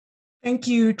Thank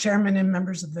you, Chairman and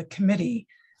members of the committee.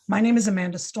 My name is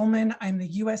Amanda Stulman. I'm the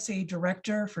USA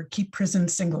Director for Keep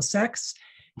Prisons Single Sex.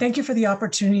 Thank you for the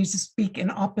opportunity to speak in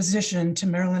opposition to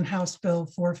Maryland House Bill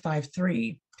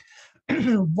 453.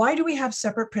 Why do we have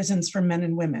separate prisons for men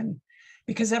and women?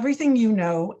 Because everything you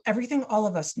know, everything all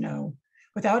of us know,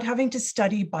 without having to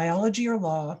study biology or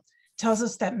law, tells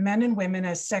us that men and women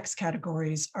as sex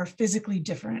categories are physically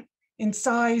different in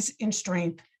size, in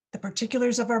strength, the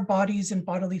particulars of our bodies and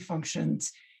bodily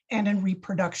functions, and in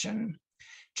reproduction.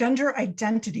 Gender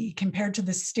identity compared to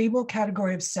the stable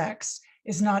category of sex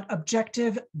is not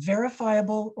objective,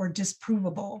 verifiable, or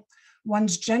disprovable.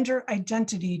 One's gender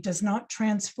identity does not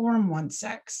transform one's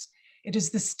sex. It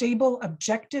is the stable,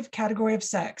 objective category of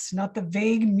sex, not the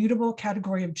vague, mutable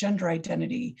category of gender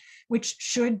identity, which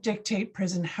should dictate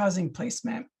prison housing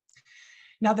placement.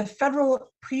 Now, the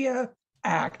federal PREA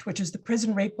Act, which is the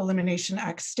Prison Rape Elimination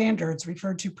Act standards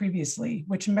referred to previously,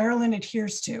 which Maryland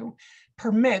adheres to,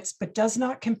 permits but does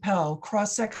not compel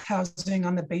cross-sex housing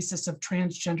on the basis of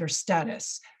transgender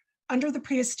status. Under the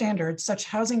PREA standards, such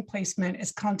housing placement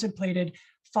is contemplated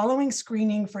following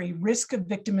screening for a risk of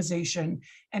victimization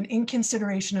and in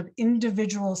consideration of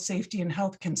individual safety and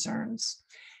health concerns.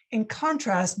 In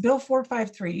contrast, Bill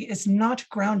 453 is not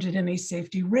grounded in a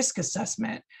safety risk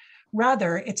assessment.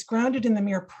 Rather, it's grounded in the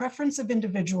mere preference of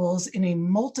individuals in a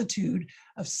multitude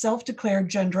of self-declared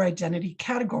gender identity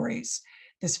categories.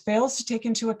 This fails to take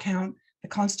into account the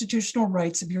constitutional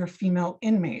rights of your female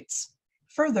inmates.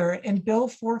 Further, in Bill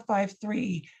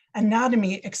 453,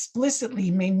 anatomy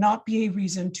explicitly may not be a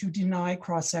reason to deny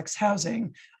cross-sex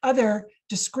housing. Other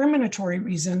discriminatory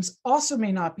reasons also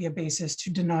may not be a basis to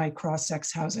deny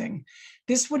cross-sex housing.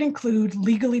 This would include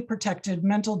legally protected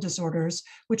mental disorders,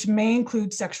 which may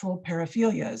include sexual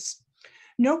paraphilias.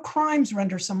 No crimes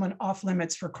render someone off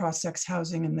limits for cross-sex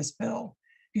housing in this bill.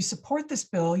 If you support this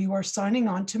bill, you are signing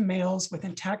on to males with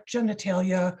intact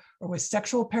genitalia or with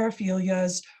sexual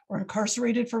paraphilias or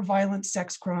incarcerated for violent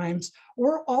sex crimes,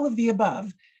 or all of the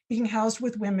above, being housed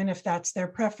with women if that's their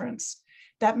preference.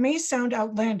 That may sound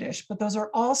outlandish, but those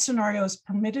are all scenarios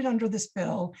permitted under this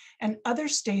bill, and other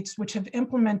states which have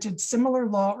implemented similar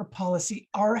law or policy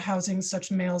are housing such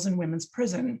males in women's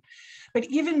prison. But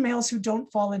even males who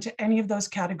don't fall into any of those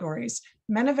categories,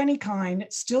 men of any kind,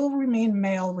 still remain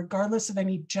male regardless of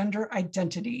any gender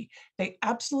identity. They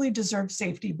absolutely deserve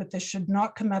safety, but this should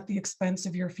not come at the expense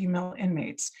of your female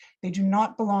inmates. They do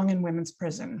not belong in women's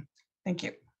prison. Thank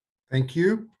you. Thank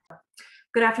you.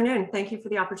 Good afternoon. Thank you for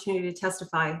the opportunity to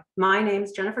testify. My name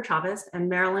is Jennifer Chavez, and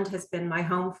Maryland has been my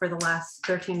home for the last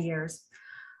 13 years.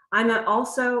 I'm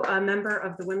also a member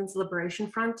of the Women's Liberation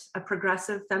Front, a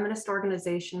progressive feminist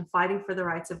organization fighting for the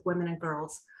rights of women and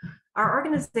girls. Our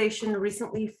organization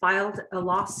recently filed a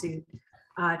lawsuit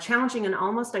challenging an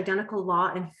almost identical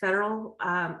law in federal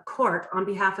court on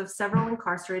behalf of several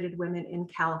incarcerated women in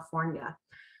California.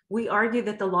 We argue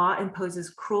that the law imposes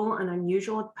cruel and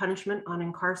unusual punishment on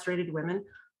incarcerated women,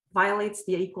 violates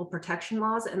the equal protection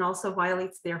laws, and also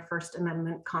violates their First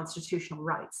Amendment constitutional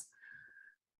rights.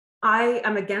 I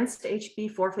am against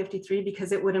HB 453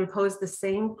 because it would impose the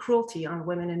same cruelty on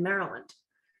women in Maryland.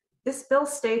 This bill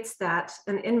states that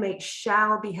an inmate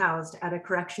shall be housed at a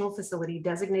correctional facility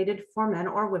designated for men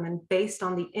or women based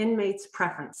on the inmate's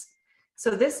preference. So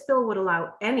this bill would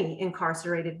allow any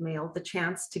incarcerated male the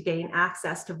chance to gain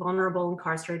access to vulnerable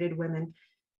incarcerated women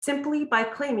simply by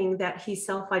claiming that he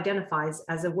self-identifies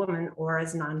as a woman or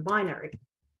as non-binary.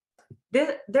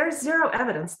 There's zero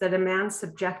evidence that a man's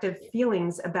subjective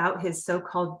feelings about his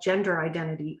so-called gender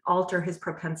identity alter his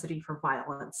propensity for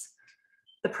violence.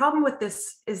 The problem with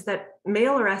this is that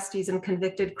male arrestees and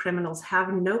convicted criminals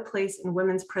have no place in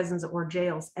women's prisons or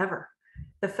jails ever.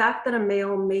 The fact that a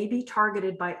male may be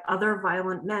targeted by other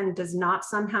violent men does not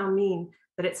somehow mean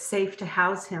that it's safe to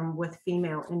house him with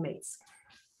female inmates.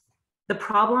 The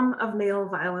problem of male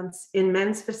violence in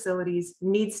men's facilities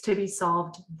needs to be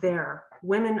solved there.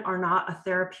 Women are not a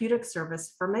therapeutic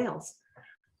service for males.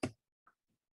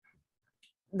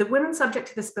 The women subject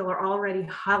to this bill are already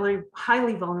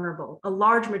highly vulnerable. A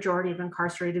large majority of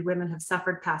incarcerated women have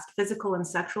suffered past physical and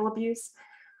sexual abuse.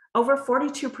 Over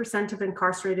 42% of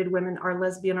incarcerated women are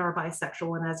lesbian or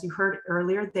bisexual, and as you heard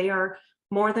earlier, they are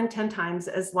more than 10 times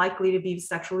as likely to be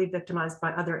sexually victimized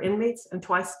by other inmates and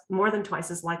more than twice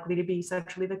as likely to be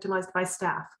sexually victimized by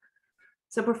staff.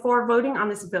 So before voting on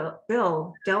this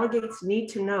bill, delegates need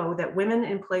to know that women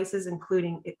in places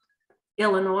including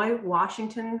Illinois,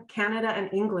 Washington, Canada, and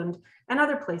England, and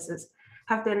other places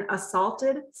have been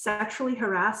assaulted, sexually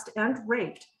harassed, and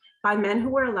raped by men who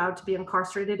were allowed to be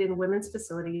incarcerated in women's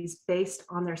facilities based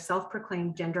on their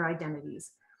self-proclaimed gender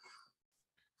identities.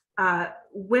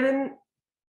 Women,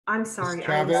 I'm sorry. Ms.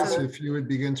 Chavez, if you would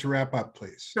begin to wrap up,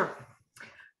 please. Sure.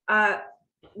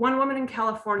 One woman in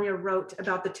California wrote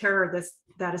about the terror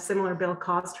that a similar bill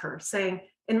caused her, saying,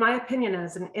 "In my opinion,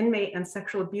 as an inmate and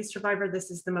sexual abuse survivor,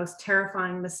 this is the most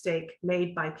terrifying mistake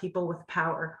made by people with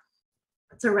power.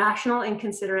 It's irrational,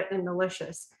 inconsiderate, and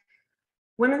malicious.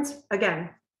 Again,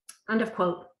 end of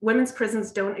quote, women's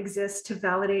prisons don't exist to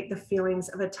validate the feelings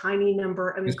of a tiny number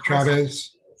of Ms.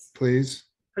 Chavez, please.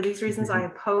 For these reasons, I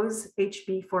oppose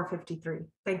HB 453.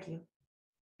 Thank you."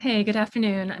 Hey, good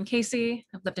afternoon. I'm Kacie.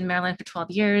 I've lived in Maryland for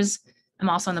 12 years. I'm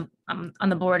also on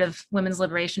the board of Women's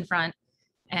Liberation Front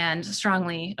and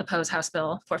strongly oppose House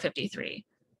Bill 453.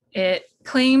 It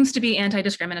claims to be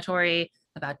anti-discriminatory,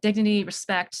 about dignity,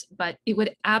 respect, but it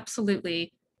would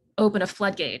absolutely open a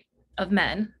floodgate of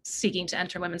men seeking to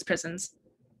enter women's prisons,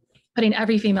 putting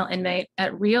every female inmate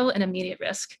at real and immediate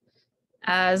risk.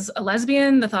 As a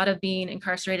lesbian, the thought of being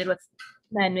incarcerated with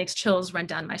men makes chills run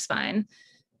down my spine.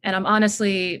 And I'm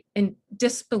honestly in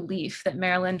disbelief that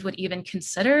Maryland would even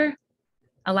consider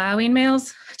allowing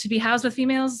males to be housed with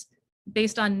females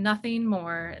based on nothing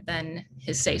more than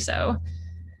his say-so.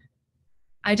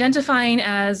 Identifying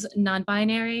as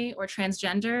non-binary or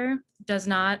transgender does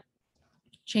not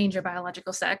change your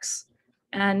biological sex.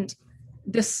 And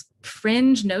this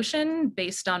fringe notion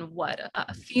based on what?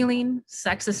 A feeling,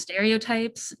 sexist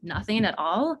stereotypes, nothing at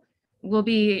all, will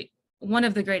be one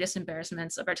of the greatest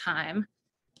embarrassments of our time.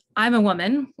 I'm a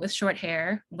woman with short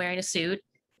hair, wearing a suit.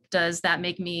 Does that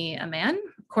make me a man?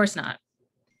 Of course not.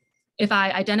 If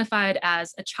I identified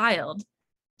as a child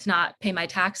to not pay my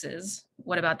taxes,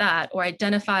 what about that? Or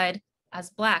identified as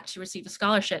Black to receive a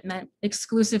scholarship meant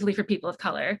exclusively for people of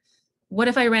color. What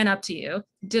if I ran up to you,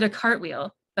 did a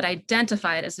cartwheel, but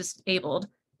identified as disabled,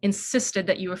 insisted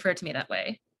that you refer to me that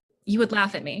way? You would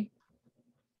laugh at me.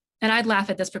 And I'd laugh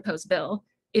at this proposed bill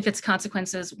if its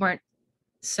consequences weren't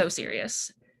so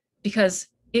serious, because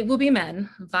it will be men,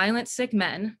 violent, sick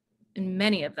men, and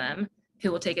many of them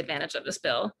who will take advantage of this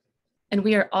bill. And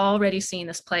we are already seeing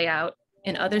this play out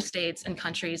in other states and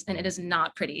countries, and it is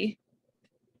not pretty.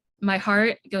 My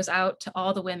heart goes out to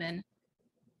all the women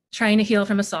trying to heal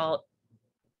from assault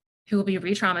who will be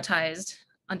re-traumatized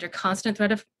under constant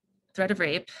threat of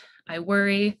rape. I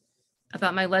worry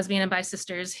about my lesbian and bi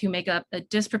sisters who make up a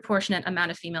disproportionate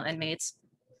amount of female inmates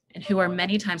and who are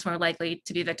many times more likely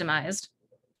to be victimized.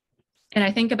 And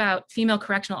I think about female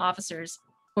correctional officers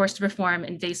forced to perform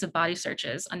invasive body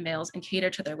searches on males and cater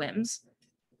to their whims.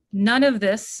 None of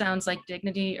this sounds like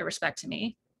dignity or respect to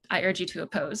me. I urge you to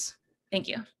oppose. Thank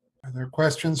you. Are there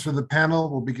questions for the panel?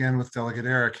 We'll begin with Delegate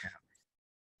Erican.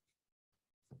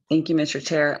 Thank you, Mr.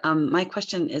 Chair. My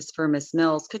question is for Ms.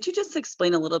 Mills. Could you just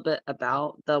explain a little bit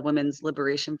about the Women's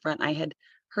Liberation Front? I had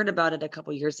heard about it a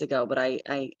couple years ago, but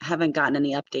I haven't gotten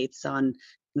any updates on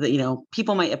the,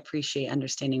 people might appreciate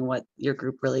understanding what your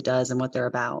group really does and what they're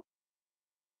about.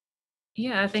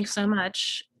 Yeah, thanks so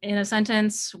much. In a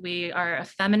sentence, we are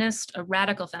a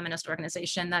radical feminist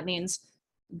organization. That means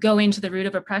going to the root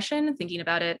of oppression, thinking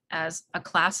about it as a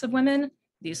class of women,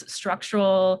 these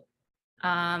structural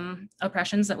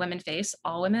oppressions that women face,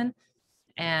 all women,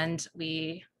 and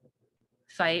we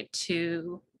fight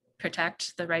to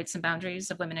protect the rights and boundaries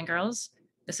of women and girls.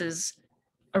 This is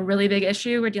a really big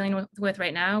issue we're dealing with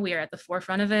right now. We are at the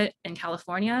forefront of it in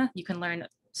California. You can learn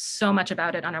so much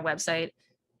about it on our website,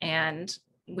 and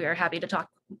we are happy to talk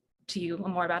to you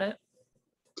more about it.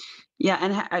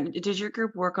 Yeah, and does your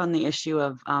group work on the issue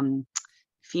of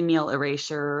female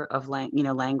erasure of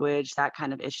language, that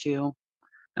kind of issue?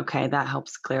 Okay, that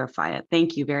helps clarify it.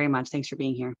 Thank you very much. Thanks for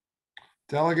being here.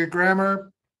 Delegate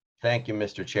Grammer. Thank you,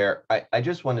 Mr. Chair. I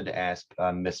just wanted to ask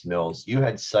Ms. Mills, you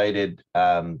had cited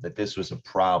that this was a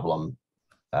problem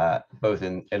both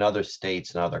in other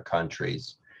states and other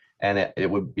countries. And it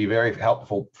would be very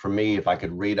helpful for me if I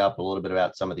could read up a little bit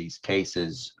about some of these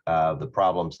cases, the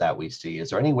problems that we see. Is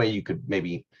there any way you could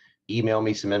maybe email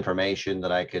me some information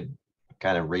that I could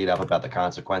kind of read up about the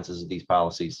consequences of these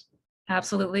policies?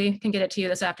 Absolutely, can get it to you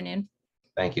this afternoon.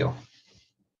 Thank you.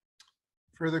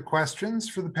 Further questions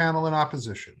for the panel in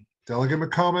opposition? Delegate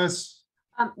McComas.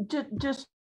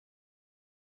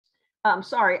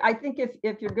 Sorry, I think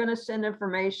if you're going to send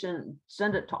information,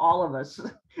 send it to all of us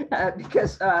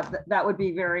because that would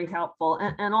be very helpful.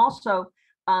 And also,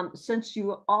 since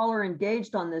you all are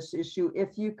engaged on this issue,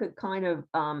 if you could kind of,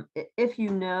 if you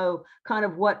know kind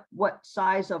of what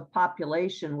size of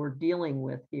population we're dealing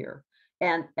with here,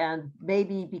 and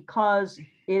maybe because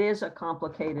it is a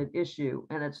complicated issue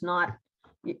and it's not,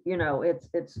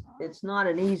 it's not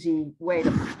an easy way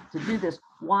to do this.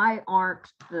 Why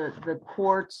aren't the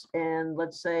courts and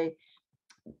let's say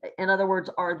in other words,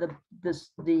 are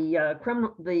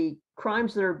the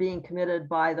crimes that are being committed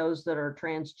by those that are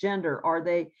transgender, are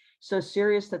they so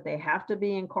serious that they have to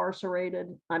be incarcerated?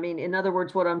 I mean, in other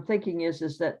words, what I'm thinking is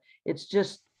that it's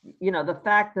just, the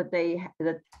fact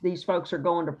that these folks are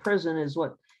going to prison is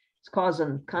what's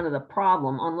causing kind of the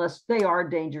problem, unless they are a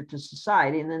danger to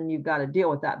society, and then you've got to deal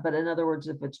with that. But in other words,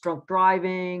 if it's drunk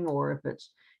driving or if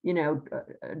it's,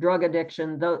 drug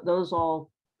addiction, those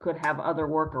all could have other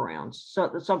workarounds.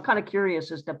 So I'm kind of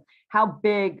curious as to how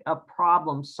big a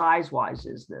problem size-wise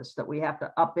is this, that we have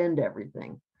to upend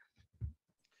everything.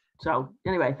 So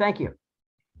anyway, thank you.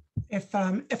 If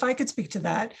I could speak to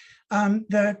that,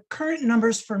 the current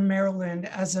numbers for Maryland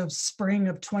as of spring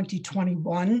of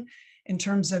 2021, in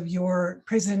terms of your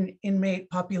prison inmate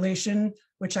population,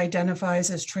 which identifies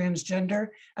as transgender,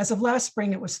 as of last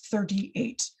spring, it was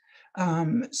 38.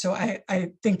 So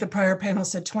I think the prior panel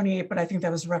said 28, but I think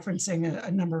that was referencing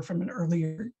a number from an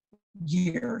earlier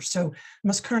year. So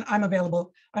most current I'm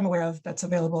aware of that's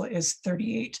available is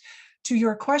 38. To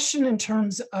your question in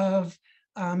terms of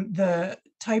the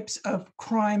types of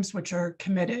crimes which are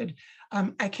committed,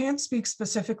 I can't speak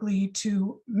specifically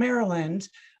to Maryland,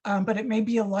 but it may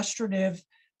be illustrative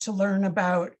to learn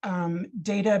about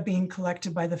data being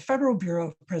collected by the Federal Bureau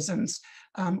of Prisons,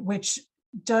 which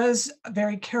does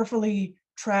very carefully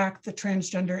track the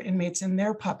transgender inmates in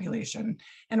their population.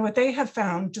 And what they have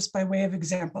found, just by way of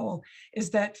example, is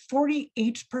that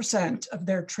 48% of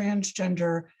their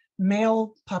transgender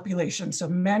male population, so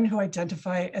men who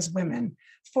identify as women,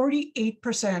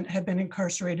 48% have been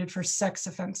incarcerated for sex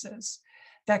offenses.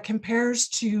 That compares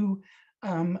to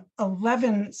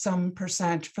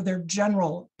 11% for their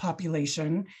general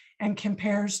population, and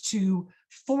compares to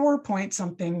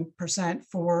 4%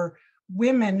 for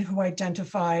women who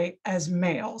identify as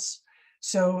males.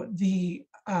 So the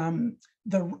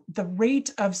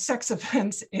rate of sex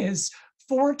offense is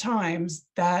 4 times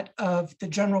that of the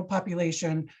general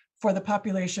population for the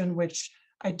population which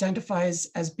identifies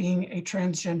as being a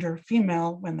transgender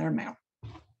female when they're male.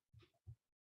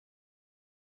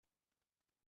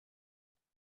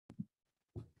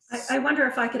 I wonder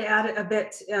if I could add a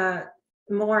bit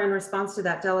more in response to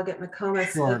that, Delegate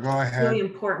McComas. Sure, go It's ahead. really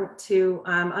important to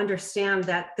understand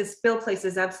that this bill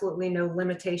places absolutely no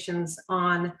limitations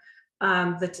on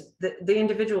the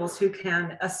individuals who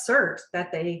can assert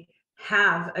that they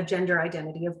have a gender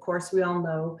identity. Of course, we all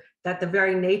know that the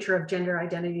very nature of gender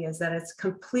identity is that it's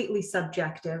completely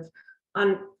subjective,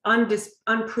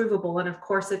 unprovable, and of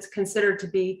course it's considered to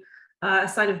be a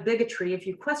sign of bigotry if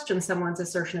you question someone's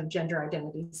assertion of gender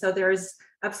identity. So there is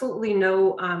absolutely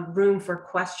no room for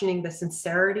questioning the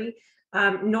sincerity,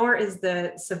 nor is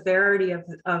the severity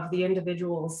of the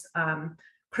individual's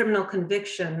criminal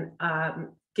conviction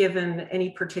given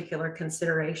any particular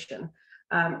consideration.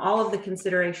 All of the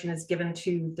consideration is given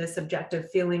to the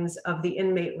subjective feelings of the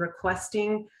inmate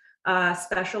requesting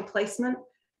special placement.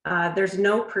 There's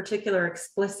no particular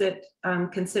explicit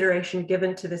consideration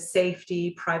given to the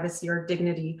safety, privacy, or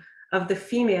dignity of the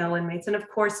female inmates. And of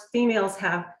course, females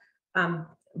have,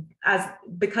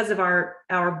 because of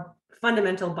our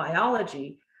fundamental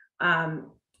biology,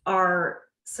 are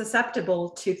susceptible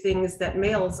to things that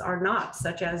males are not,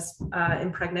 such as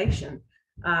impregnation.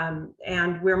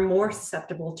 And we're more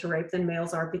susceptible to rape than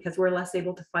males are because we're less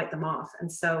able to fight them off.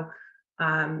 And so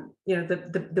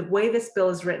the way this bill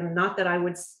is written, not that I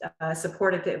would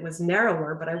support it if it was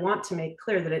narrower, but I want to make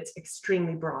clear that it's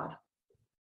extremely broad.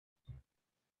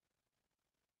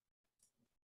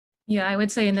 Yeah, I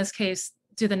would say in this case,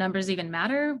 do the numbers even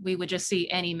matter? We would just see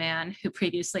any man who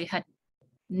previously had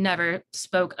never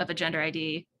spoke of a gender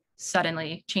ID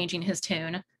suddenly changing his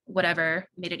tune, whatever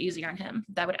made it easier on him.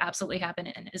 That would absolutely happen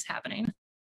and is happening.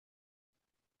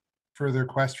 Further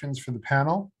questions for the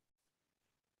panel?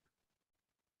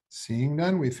 Seeing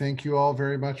none, we thank you all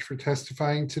very much for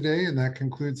testifying today, and that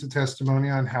concludes the testimony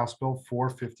on House Bill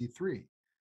 453.